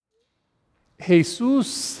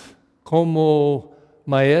Jesús, como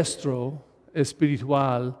maestro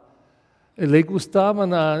espiritual, le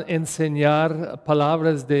gustaban enseñar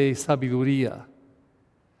palabras de sabiduría.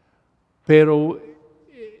 Pero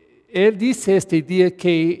Él dice este día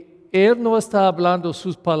que Él no está hablando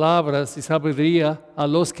sus palabras de sabiduría a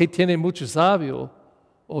los que tienen mucho sabio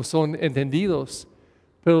o son entendidos,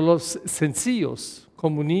 pero los sencillos,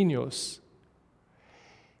 como niños.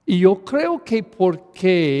 Y yo creo que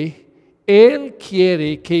porque Él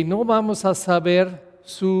quiere que no vamos a saber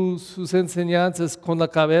sus enseñanzas con la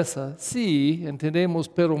cabeza, sí, entendemos,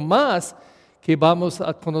 pero más que vamos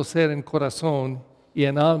a conocer en corazón y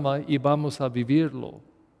en alma y vamos a vivirlo.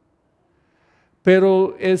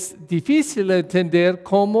 Pero es difícil entender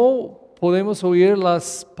cómo podemos oír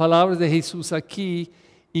las palabras de Jesús aquí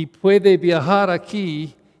y puede viajar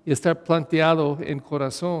aquí y estar planteado en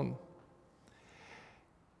corazón.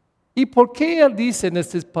 ¿Y por qué Él dice en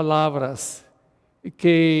estas palabras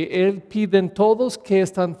que Él pide a todos que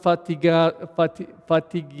están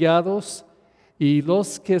fatigados y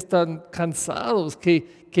los que están cansados, que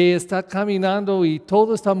está caminando y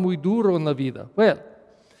todo está muy duro en la vida? Bueno,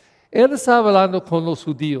 Él estaba hablando con los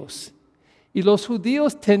judíos y los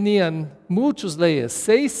judíos tenían muchas leyes,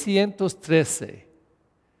 613.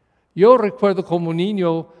 Yo recuerdo como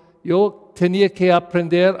niño, yo tenía que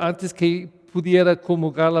aprender antes que pudiera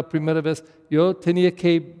comulgar la primera vez, yo tenía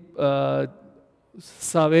que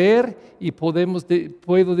saber y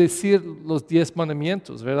puedo decir los 10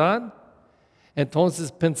 mandamientos, ¿verdad?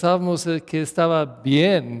 Entonces pensábamos que estaba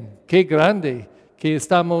bien, qué grande que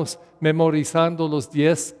estamos memorizando los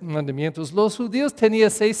 10 mandamientos. Los judíos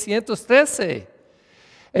tenían 613.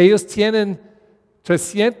 Ellos tienen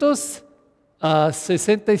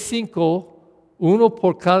 365, uno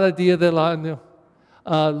por cada día del año.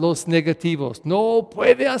 Los negativos, no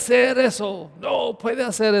puede hacer eso,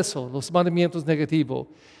 los mandamientos negativos.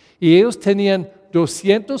 Y ellos tenían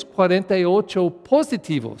 248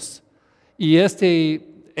 positivos. Y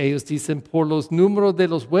ellos dicen por los números de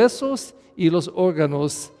los huesos y los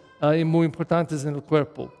órganos muy importantes en el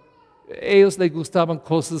cuerpo. Ellos les gustaban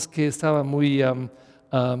cosas que estaban muy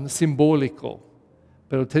simbólico,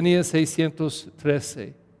 pero tenían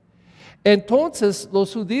 613. Entonces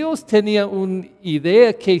los judíos tenían una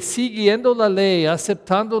idea que siguiendo la ley,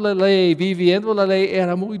 aceptando la ley, viviendo la ley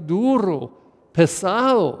era muy duro,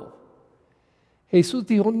 pesado. Jesús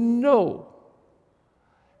dijo no.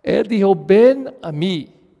 Él dijo ven a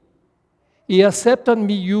mí y aceptan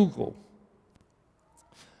mi yugo.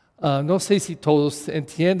 No sé si todos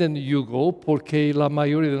entienden yugo porque la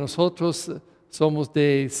mayoría de nosotros somos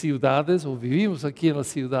de ciudades o vivimos aquí en la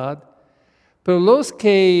ciudad. Pero los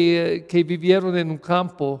que vivieron en un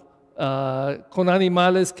campo con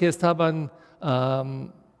animales que estaban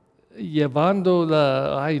llevando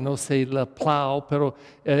la plow, pero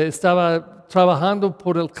estaba trabajando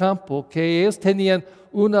por el campo, que ellos tenían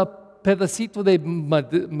un pedacito de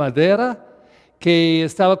madera que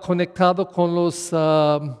estaba conectado con los...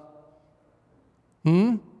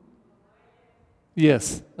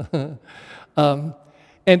 Yes.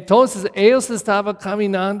 Entonces ellos estaban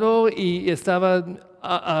caminando y estaban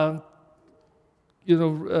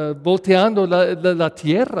volteando la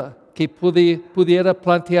tierra que pudiera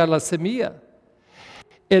plantear la semilla.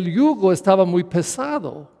 El yugo estaba muy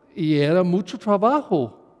pesado y era mucho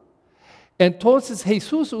trabajo. Entonces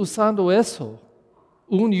Jesús usando eso,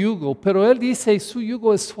 un yugo, pero Él dice su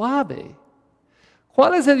yugo es suave.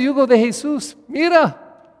 ¿Cuál es el yugo de Jesús?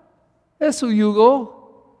 Mira, es su yugo.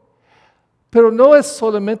 Pero no es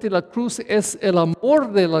solamente la cruz, es el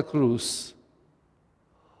amor de la cruz.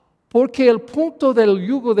 Porque el punto del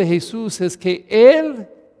yugo de Jesús es que Él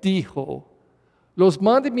dijo, los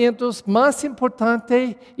mandamientos más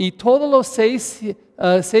importantes y todos los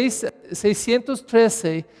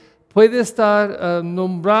 613 puede estar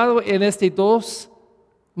nombrado en estos 2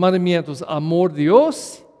 mandamientos, amor a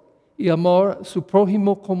Dios y amor a su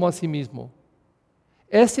prójimo como a sí mismo.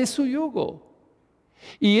 Ese es su yugo.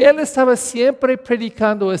 Y Él estaba siempre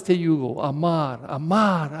predicando este yugo,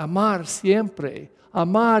 amar siempre,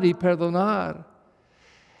 amar y perdonar.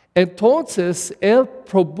 Entonces Él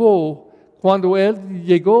probó, cuando Él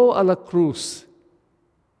llegó a la cruz,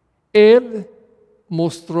 Él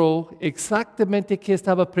mostró exactamente qué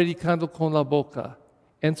estaba predicando con la boca.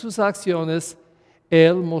 En sus acciones,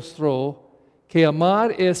 Él mostró que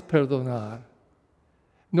amar es perdonar,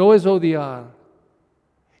 no es odiar.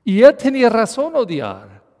 Y Él tenía razón a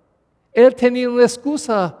odiar. Él tenía una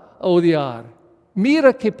excusa a odiar.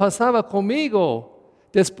 Mira qué pasaba conmigo.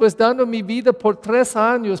 Después dando mi vida por 3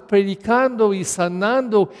 años, predicando y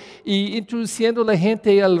sanando y introduciendo a la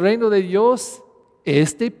gente al reino de Dios.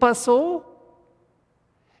 Pasó.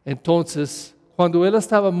 Entonces, cuando Él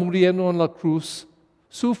estaba muriendo en la cruz,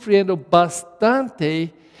 sufriendo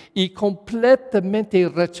bastante y completamente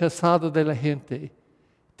rechazado de la gente,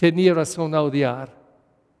 tenía razón a odiar.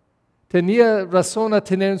 Tenía razón a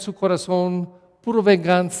tener en su corazón pura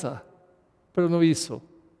venganza, pero no hizo.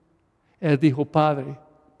 Él dijo, Padre,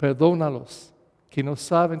 perdónalos, que no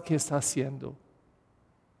saben qué está haciendo.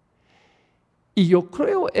 Y yo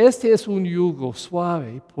creo este es un yugo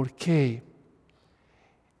suave, porque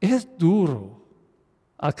es duro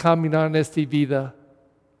a caminar en esta vida,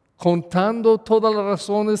 contando todas las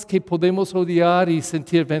razones que podemos odiar y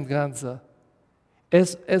sentir venganza.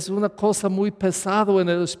 Es una cosa muy pesada en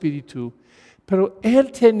el espíritu. Pero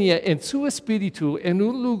Él tenía en su espíritu, en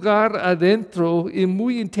un lugar adentro y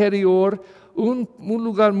muy interior, un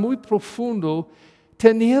lugar muy profundo,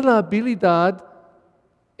 tenía la habilidad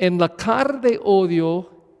en la cara de odio,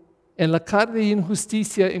 en la cara de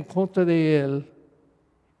injusticia en contra de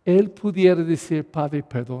Él pudiera decir, Padre,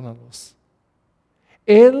 perdónalos.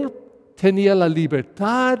 Él tenía la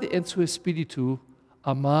libertad en su espíritu,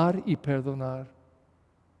 amar y perdonar.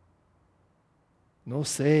 No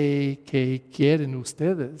sé qué quieren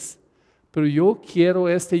ustedes, pero yo quiero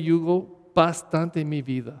este yugo bastante en mi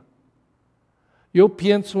vida. Yo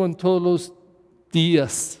pienso en todos los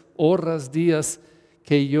días, horas, días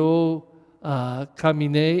que yo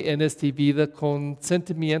caminé en esta vida con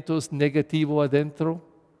sentimientos negativos adentro.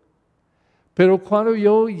 Pero cuando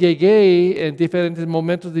yo llegué en diferentes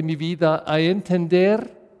momentos de mi vida a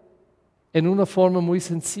entender en una forma muy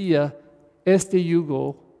sencilla este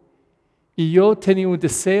yugo, y yo tenía un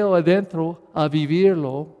deseo adentro a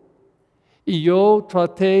vivirlo, y yo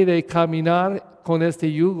traté de caminar con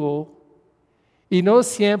este yugo, y no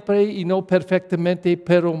siempre y no perfectamente,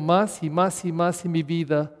 pero más y más y más en mi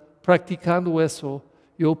vida, practicando eso,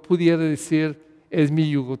 yo pudiera decir, es mi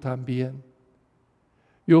yugo también.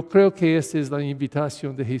 Yo creo que esta es la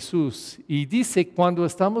invitación de Jesús. Y dice, cuando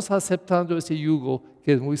estamos aceptando ese yugo,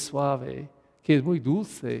 que es muy suave, que es muy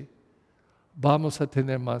dulce, vamos a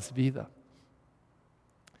tener más vida.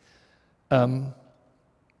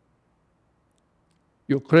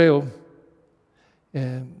 Yo creo,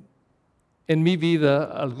 en mi vida,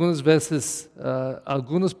 algunas veces,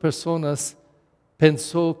 algunas personas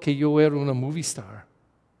pensó que yo era una movie star.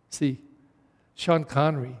 Sí. Sean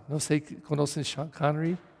Connery, no sé, ¿conocen Sean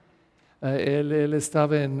Connery? Él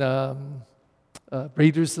estaba en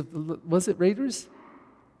Raiders, ¿was it Raiders?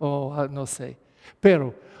 No sé.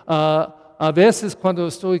 Pero a veces cuando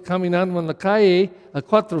estoy caminando en la calle,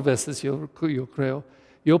 4 veces yo creo,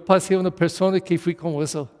 yo pasé a una persona que fui como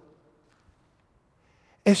eso.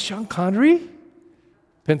 ¿Es Sean Connery?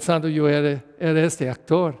 Pensando yo era este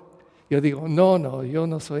actor. Yo digo, no, yo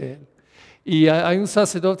no soy él. Y hay un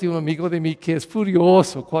sacerdote, un amigo de mí, que es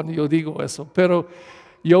furioso cuando yo digo eso. Pero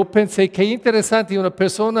yo pensé, qué interesante, una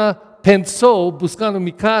persona pensó, buscando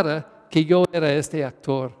mi cara, que yo era este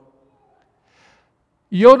actor.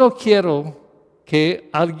 Yo no quiero que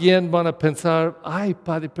alguien van a pensar, ay,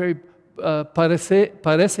 Padre Perry,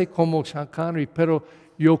 parece como Sean Connery, pero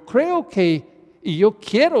yo creo que, y yo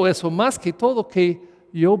quiero eso más que todo, que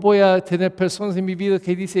yo voy a tener personas en mi vida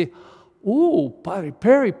que dicen, Padre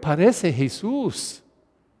Perry parece Jesús.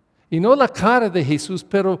 Y no la cara de Jesús,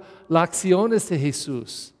 pero las acciones de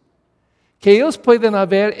Jesús. Que ellos pueden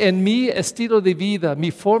ver en mi estilo de vida,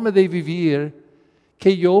 mi forma de vivir,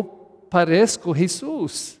 que yo parezco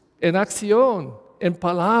Jesús en acción, en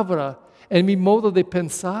palabra, en mi modo de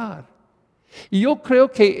pensar. Y yo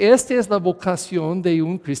creo que esta es la vocación de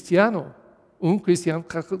un cristiano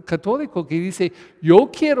católico que dice,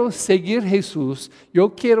 yo quiero seguir Jesús,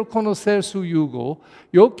 yo quiero conocer su yugo,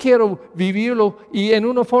 yo quiero vivirlo y en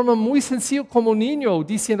una forma muy sencilla como niño,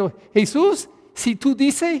 diciendo, Jesús, si tú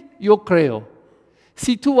dices, yo creo.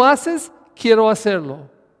 Si tú haces, quiero hacerlo.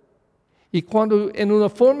 Y cuando en una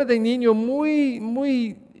forma de niño, muy,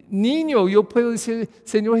 muy niño, yo puedo decir,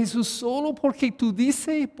 Señor Jesús, solo porque tú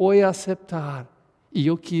dices, voy a aceptar y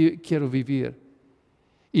yo quiero vivir.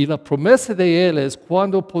 Y la promesa de Él es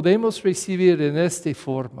cuando podemos recibir en esta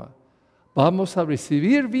forma, vamos a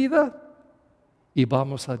recibir vida y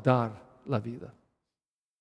vamos a dar la vida.